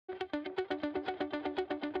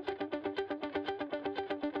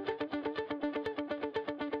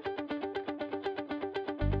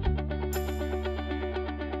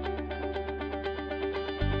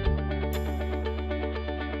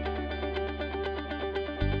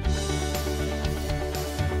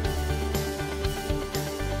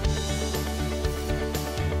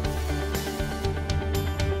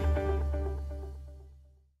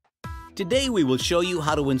Today we will show you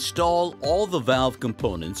how to install all the valve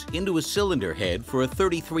components into a cylinder head for a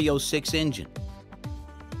 3306 engine.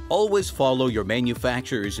 Always follow your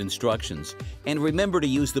manufacturer's instructions and remember to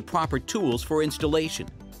use the proper tools for installation.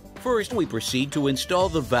 First, we proceed to install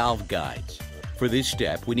the valve guides. For this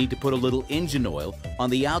step, we need to put a little engine oil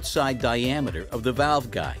on the outside diameter of the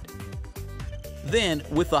valve guide. Then,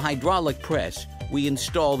 with the hydraulic press, we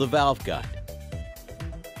install the valve guide.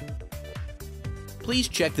 Please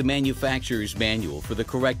check the manufacturer's manual for the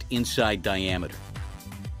correct inside diameter.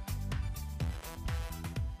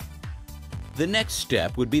 The next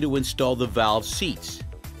step would be to install the valve seats.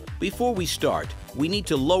 Before we start, we need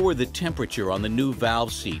to lower the temperature on the new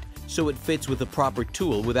valve seat so it fits with the proper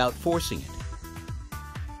tool without forcing it.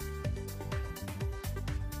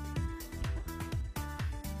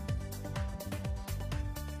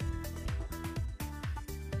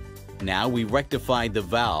 Now we rectify the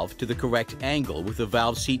valve to the correct angle with the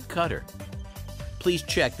valve seat cutter. Please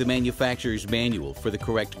check the manufacturer's manual for the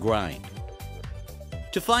correct grind.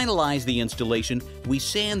 To finalize the installation, we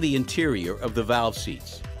sand the interior of the valve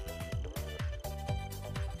seats.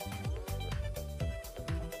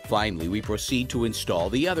 Finally, we proceed to install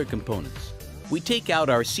the other components. We take out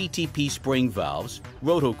our CTP spring valves,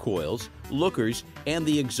 rotocoils, lookers, and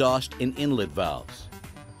the exhaust and inlet valves.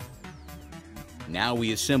 Now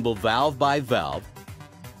we assemble valve by valve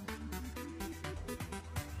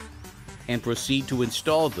and proceed to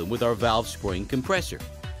install them with our valve spring compressor.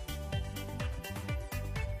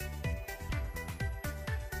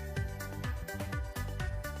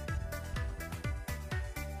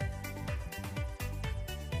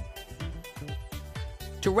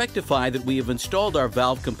 To rectify that we have installed our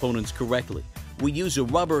valve components correctly, we use a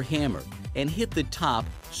rubber hammer and hit the top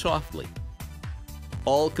softly.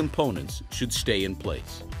 All components should stay in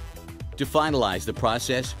place. To finalize the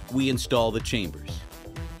process, we install the chambers.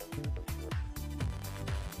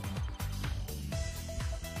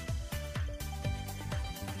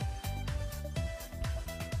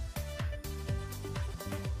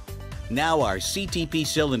 Now our CTP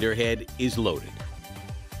cylinder head is loaded.